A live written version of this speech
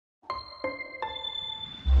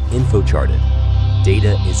InfoCharted.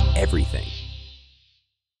 Data is everything.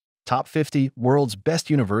 Top 50 World's Best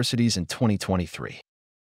Universities in 2023.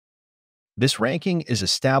 This ranking is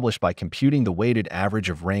established by computing the weighted average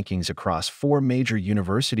of rankings across 4 major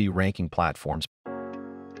university ranking platforms.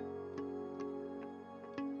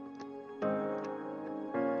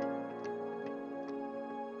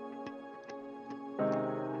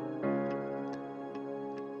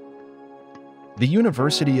 The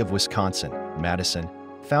University of Wisconsin-Madison,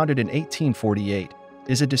 founded in 1848,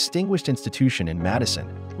 is a distinguished institution in Madison,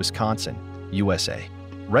 Wisconsin, USA,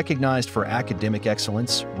 recognized for academic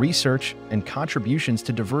excellence, research, and contributions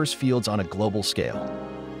to diverse fields on a global scale.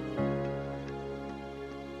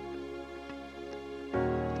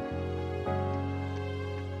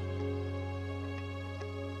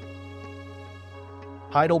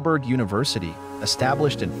 Heidelberg University,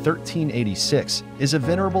 established in 1386, is a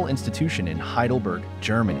venerable institution in Heidelberg,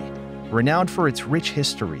 Germany, renowned for its rich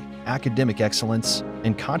history, academic excellence,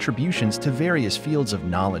 and contributions to various fields of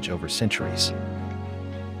knowledge over centuries.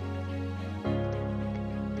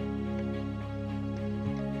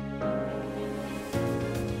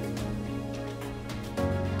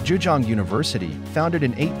 Zhejiang University, founded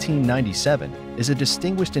in 1897, is a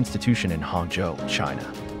distinguished institution in Hangzhou, China,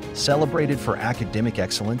 celebrated for academic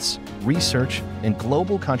excellence, research, and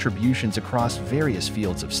global contributions across various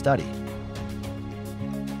fields of study.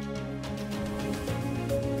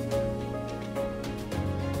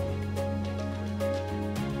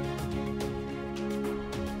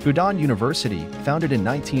 Fudan University, founded in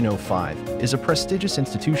 1905, is a prestigious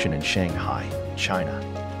institution in Shanghai, China,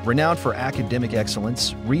 renowned for academic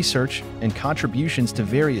excellence, research, and contributions to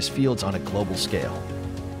various fields on a global scale.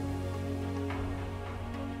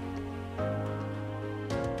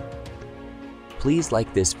 Please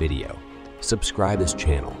like this video, subscribe this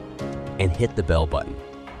channel, and hit the bell button.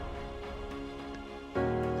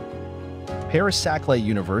 Paris-Saclay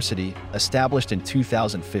University, established in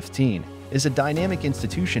 2015, is a dynamic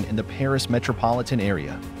institution in the Paris metropolitan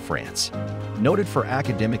area, France, noted for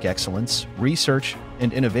academic excellence, research,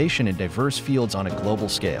 and innovation in diverse fields on a global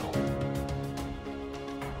scale.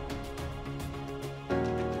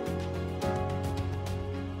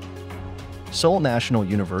 Seoul National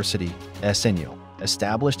University, SNU,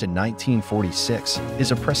 established in 1946,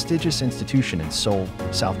 is a prestigious institution in Seoul,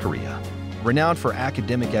 South Korea, renowned for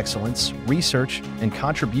academic excellence, research, and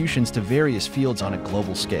contributions to various fields on a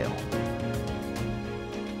global scale.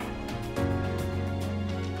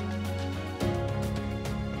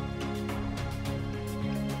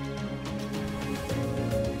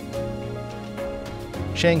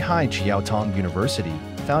 Shanghai Jiaotong University,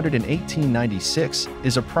 founded in 1896,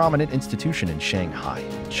 is a prominent institution in Shanghai,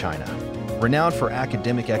 China, renowned for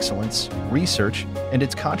academic excellence, research, and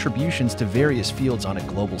its contributions to various fields on a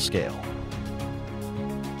global scale.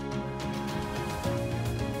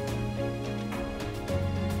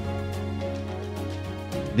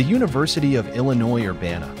 The University of Illinois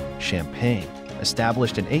Urbana-Champaign,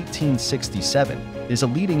 established in 1867, is a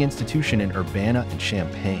leading institution in Urbana and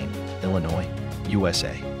Champaign, Illinois,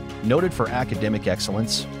 USA, noted for academic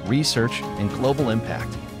excellence, research, and global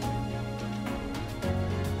impact.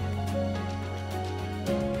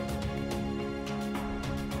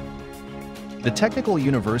 The Technical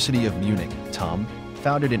University of Munich, TUM,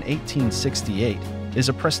 founded in 1868, is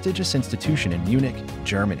a prestigious institution in Munich,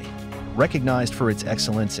 Germany, recognized for its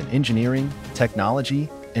excellence in engineering, technology,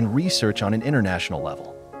 and research on an international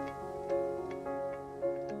level.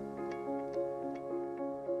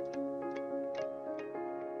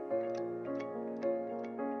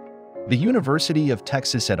 The University of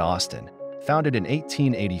Texas at Austin, founded in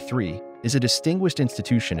 1883, is a distinguished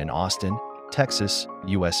institution in Austin, Texas,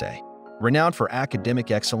 USA, renowned for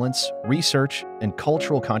academic excellence, research, and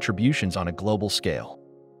cultural contributions on a global scale.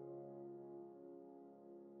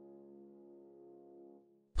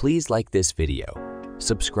 Please like this video,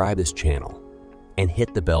 subscribe this channel, and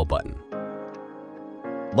hit the bell button.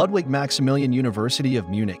 Ludwig Maximilian University of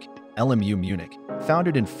Munich, LMU Munich,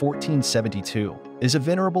 founded in 1472, is a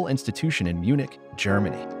venerable institution in Munich,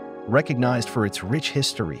 Germany, recognized for its rich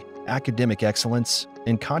history, academic excellence,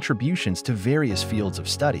 and contributions to various fields of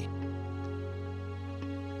study.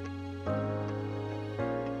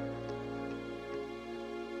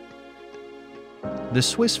 The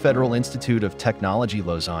Swiss Federal Institute of Technology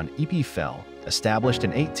Lausanne (EPFL), established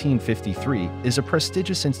in 1853, is a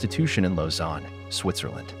prestigious institution in Lausanne,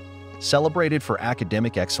 Switzerland, celebrated for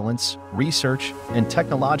academic excellence, research, and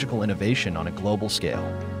technological innovation on a global scale.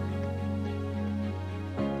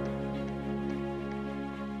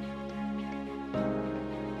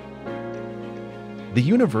 The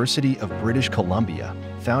University of British Columbia,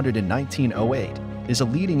 founded in 1908, is a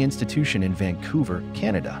leading institution in Vancouver,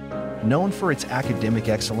 Canada, known for its academic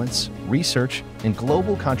excellence, research, and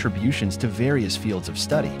global contributions to various fields of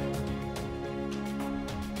study.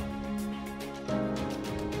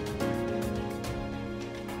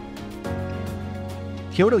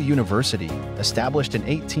 Kyoto University, established in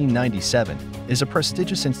 1897, is a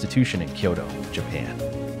prestigious institution in Kyoto, Japan,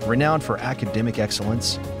 renowned for academic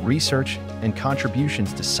excellence, research, and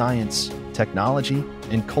contributions to science, technology,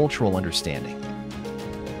 and cultural understanding.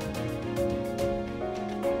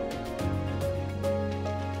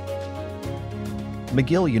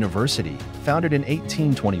 McGill University, founded in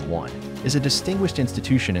 1821, is a distinguished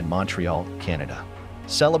institution in Montreal, Canada,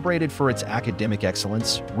 celebrated for its academic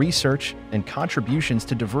excellence, research, and contributions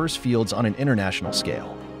to diverse fields on an international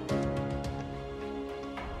scale.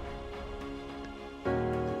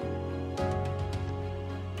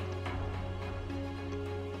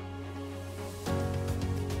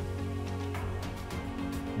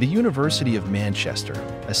 The University of Manchester,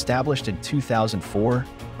 established in 2004,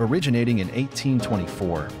 originating in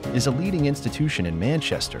 1824, is a leading institution in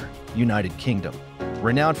Manchester, United Kingdom,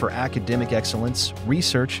 renowned for academic excellence,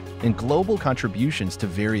 research, and global contributions to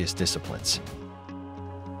various disciplines.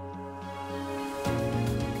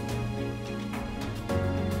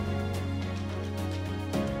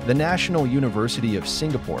 The National University of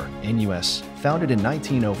Singapore, NUS, founded in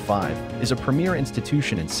 1905, is a premier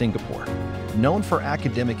institution in Singapore, known for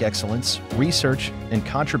academic excellence, research, and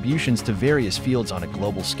contributions to various fields on a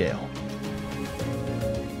global scale.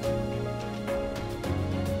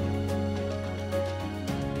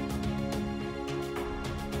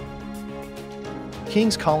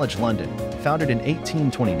 King's College London, founded in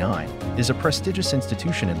 1829, is a prestigious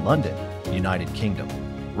institution in London, United Kingdom,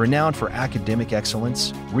 renowned for academic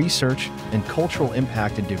excellence, research, and cultural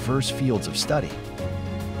impact in diverse fields of study.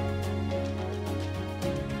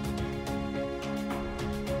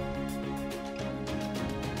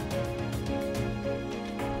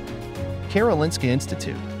 Karolinska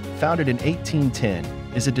Institute, founded in 1810,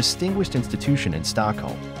 is a distinguished institution in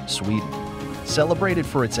Stockholm, Sweden, celebrated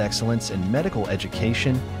for its excellence in medical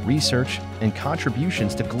education, research, and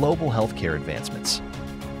contributions to global healthcare advancements.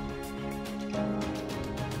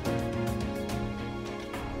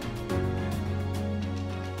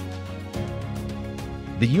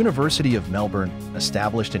 The University of Melbourne,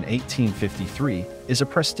 established in 1853, is a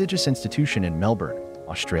prestigious institution in Melbourne,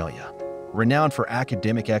 Australia, renowned for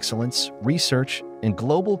academic excellence, research, and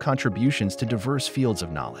global contributions to diverse fields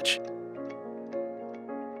of knowledge.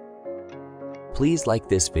 Please like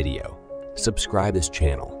this video, subscribe this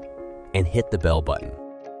channel, and hit the bell button.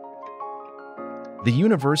 The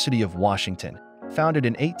University of Washington, founded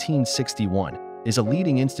in 1861, is a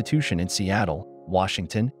leading institution in Seattle,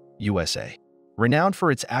 Washington, USA, renowned for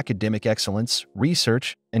its academic excellence,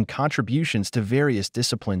 research, and contributions to various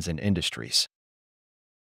disciplines and industries.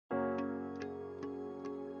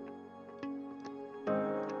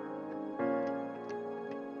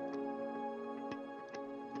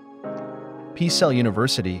 Picel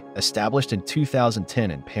University, established in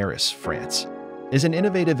 2010 in Paris, France, is an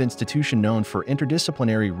innovative institution known for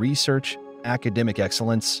interdisciplinary research, academic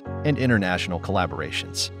excellence, and international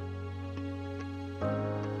collaborations.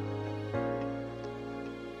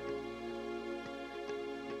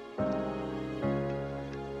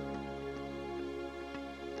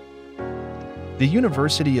 The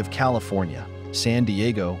University of California, San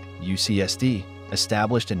Diego, UCSD,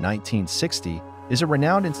 established in 1960, is a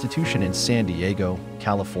renowned institution in San Diego,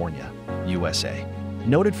 California, USA,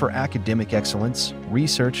 noted for academic excellence,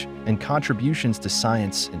 research, and contributions to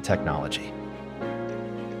science and technology.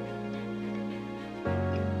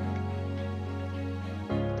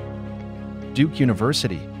 Duke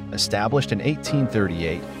University, established in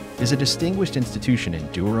 1838, is a distinguished institution in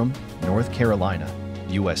Durham, North Carolina,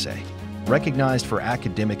 USA, recognized for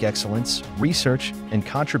academic excellence, research, and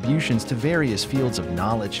contributions to various fields of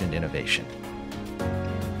knowledge and innovation.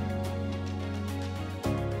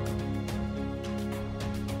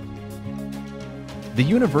 The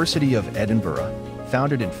University of Edinburgh,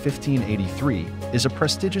 founded in 1583, is a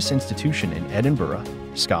prestigious institution in Edinburgh,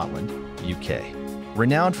 Scotland, UK,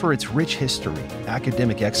 renowned for its rich history,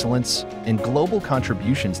 academic excellence, and global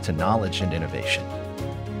contributions to knowledge and innovation.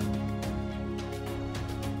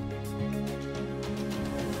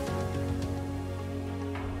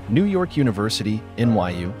 New York University,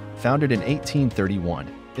 NYU, founded in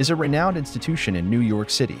 1831, is a renowned institution in New York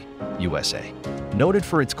City, USA, noted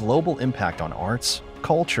for its global impact on arts,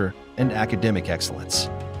 culture, and academic excellence.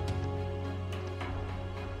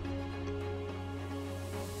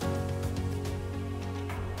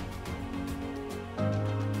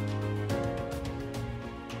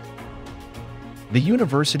 The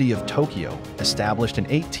University of Tokyo, established in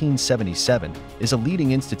 1877, is a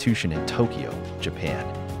leading institution in Tokyo, Japan,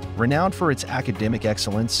 renowned for its academic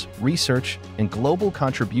excellence, research, and global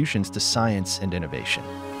contributions to science and innovation.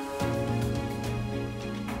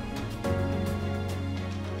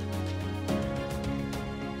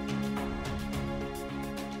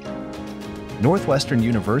 Northwestern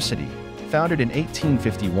University, founded in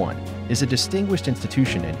 1851, is a distinguished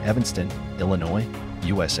institution in Evanston, Illinois,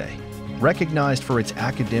 USA, recognized for its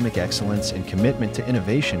academic excellence and commitment to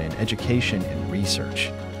innovation in education and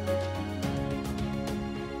research.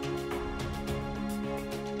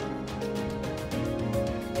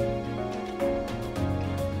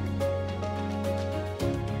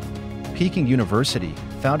 Peking University,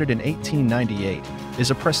 founded in 1898,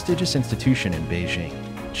 is a prestigious institution in Beijing,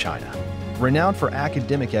 China, renowned for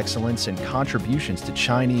academic excellence and contributions to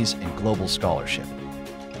Chinese and global scholarship.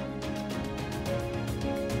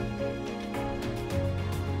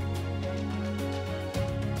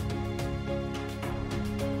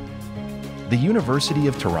 The University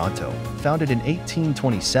of Toronto, founded in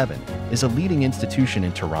 1827, is a leading institution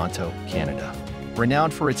in Toronto, Canada,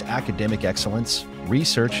 renowned for its academic excellence,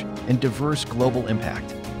 research, and diverse global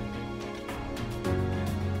impact.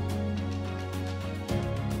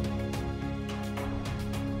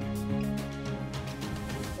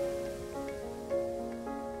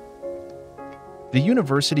 The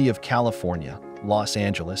University of California, Los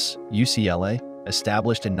Angeles, UCLA,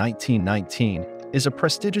 established in 1919, is a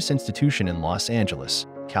prestigious institution in Los Angeles,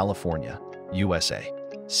 California, USA,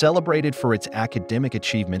 celebrated for its academic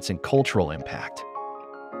achievements and cultural impact.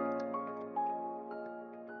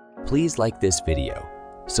 Please like this video,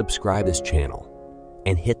 subscribe this channel,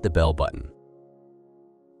 and hit the bell button.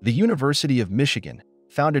 The University of Michigan,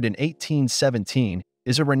 founded in 1817,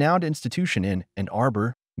 is a renowned institution in Ann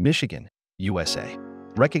Arbor, Michigan, USA,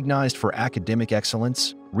 recognized for academic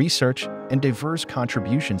excellence, research, and diverse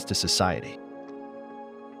contributions to society.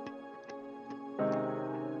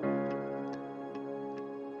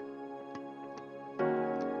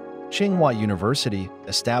 Tsinghua University,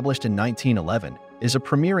 established in 1911, is a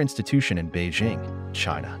premier institution in Beijing,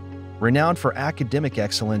 China. Renowned for academic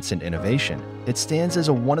excellence and innovation, it stands as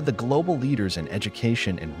one of the global leaders in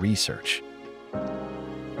education and research.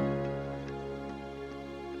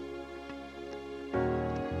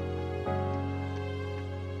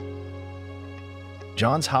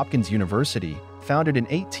 Johns Hopkins University, founded in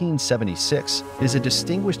 1876, is a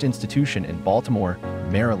distinguished institution in Baltimore,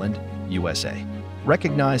 Maryland, USA,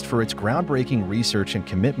 recognized for its groundbreaking research and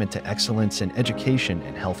commitment to excellence in education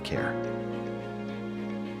and healthcare.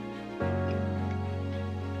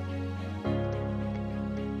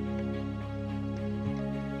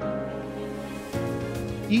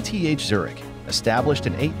 ETH Zurich, established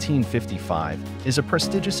in 1855, is a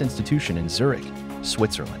prestigious institution in Zurich,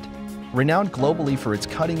 Switzerland, renowned globally for its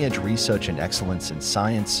cutting-edge research and excellence in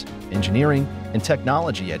science, engineering, and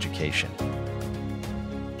technology education.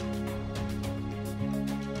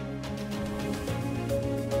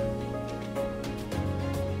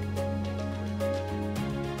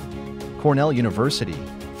 Cornell University,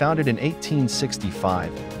 founded in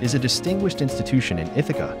 1865, is a distinguished institution in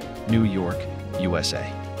Ithaca, New York,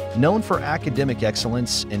 USA, known for academic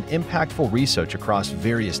excellence and impactful research across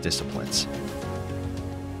various disciplines.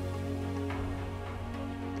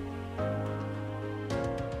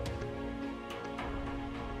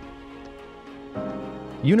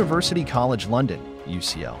 University College London,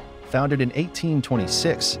 UCL, founded in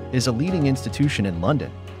 1826, is a leading institution in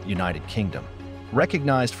London, United Kingdom,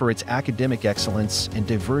 recognized for its academic excellence and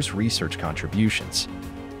diverse research contributions.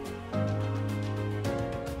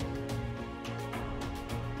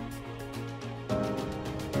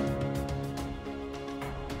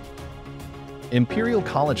 Imperial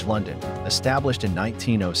College London, established in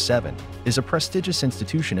 1907, is a prestigious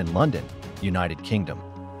institution in London, United Kingdom,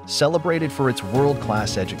 celebrated for its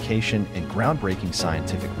world-class education and groundbreaking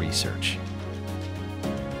scientific research.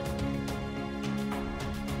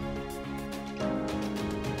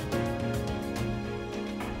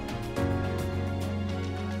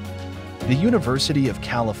 The University of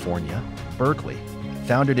California, Berkeley,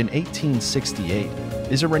 founded in 1868,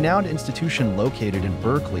 is a renowned institution located in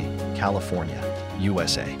Berkeley, California,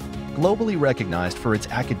 USA, globally recognized for its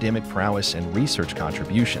academic prowess and research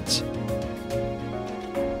contributions.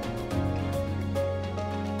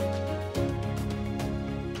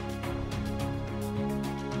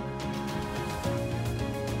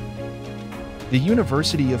 The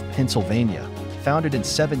University of Pennsylvania, founded in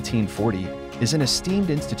 1740, is an esteemed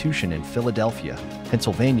institution in Philadelphia,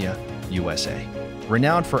 Pennsylvania, USA.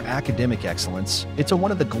 Renowned for academic excellence, it's one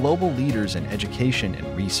of the global leaders in education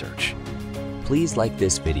and research. Please like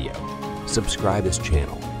this video, subscribe this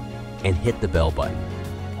channel, and hit the bell button.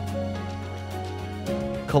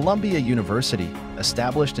 Columbia University,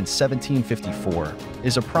 established in 1754,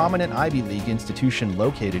 is a prominent Ivy League institution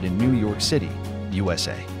located in New York City,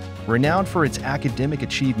 USA. Renowned for its academic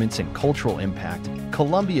achievements and cultural impact,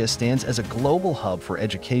 Columbia stands as a global hub for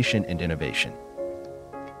education and innovation.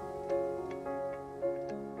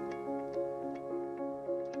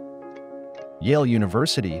 Yale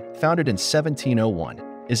University, founded in 1701,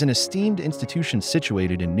 is an esteemed institution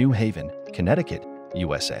situated in New Haven, Connecticut,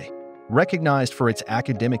 USA. Recognized for its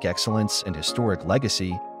academic excellence and historic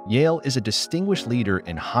legacy, Yale is a distinguished leader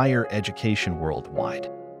in higher education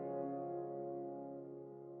worldwide.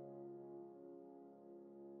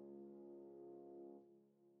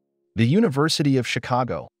 The University of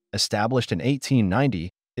Chicago, established in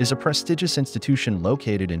 1890, is a prestigious institution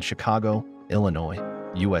located in Chicago, Illinois,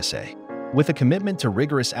 USA. With a commitment to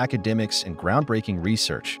rigorous academics and groundbreaking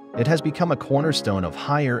research, it has become a cornerstone of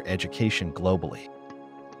higher education globally.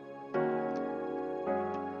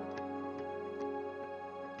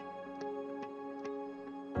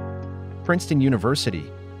 Princeton University,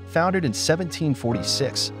 founded in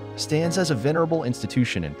 1746, stands as a venerable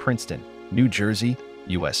institution in Princeton, New Jersey,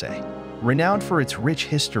 USA. Renowned for its rich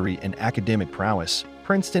history and academic prowess,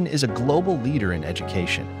 Princeton is a global leader in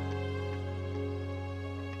education.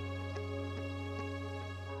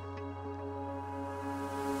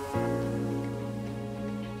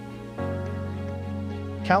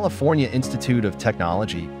 California Institute of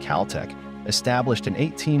Technology, Caltech, established in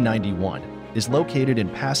 1891, is located in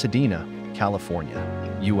Pasadena,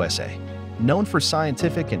 California, USA. Known for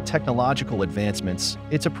scientific and technological advancements,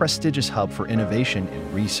 it's a prestigious hub for innovation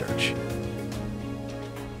and research.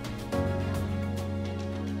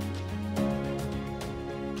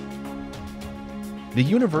 The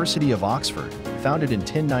University of Oxford, founded in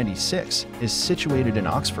 1096, is situated in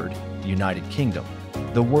Oxford, United Kingdom,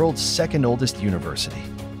 the world's second oldest university.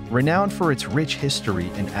 Renowned for its rich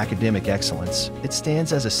history and academic excellence, it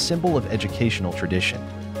stands as a symbol of educational tradition.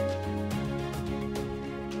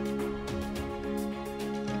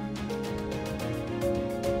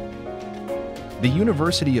 The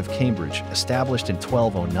University of Cambridge, established in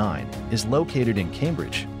 1209, is located in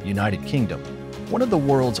Cambridge, United Kingdom. One of the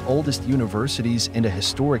world's oldest universities and a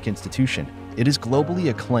historic institution, it is globally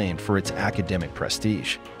acclaimed for its academic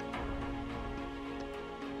prestige.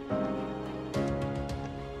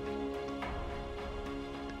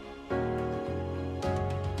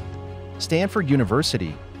 Stanford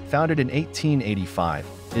University, founded in 1885,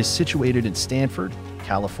 is situated in Stanford,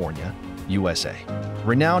 California, USA.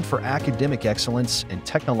 Renowned for academic excellence and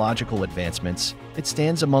technological advancements, it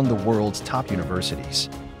stands among the world's top universities.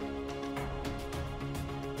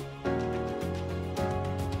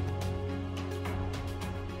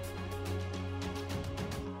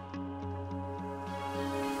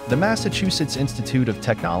 The Massachusetts Institute of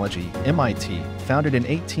Technology, MIT, founded in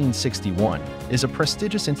 1861, is a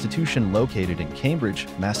prestigious institution located in Cambridge,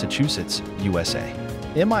 Massachusetts, USA.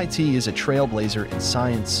 MIT is a trailblazer in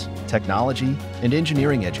science, technology, and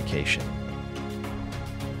engineering education.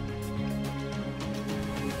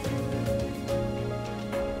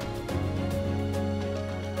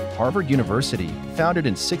 Harvard University, founded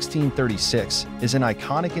in 1636, is an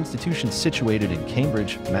iconic institution situated in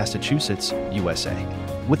Cambridge, Massachusetts, USA.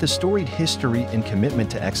 With a storied history and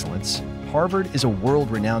commitment to excellence, Harvard is a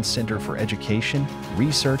world-renowned center for education,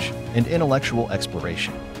 research, and intellectual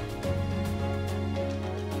exploration.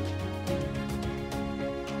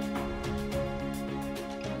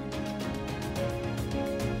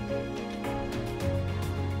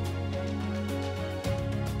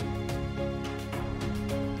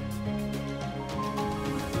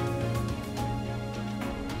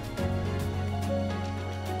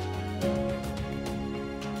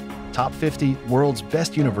 Top 50 World's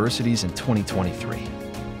Best Universities in 2023.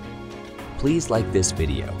 Please like this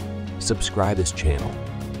video, subscribe this channel,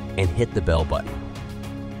 and hit the bell button.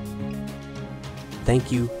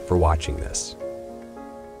 Thank you for watching this.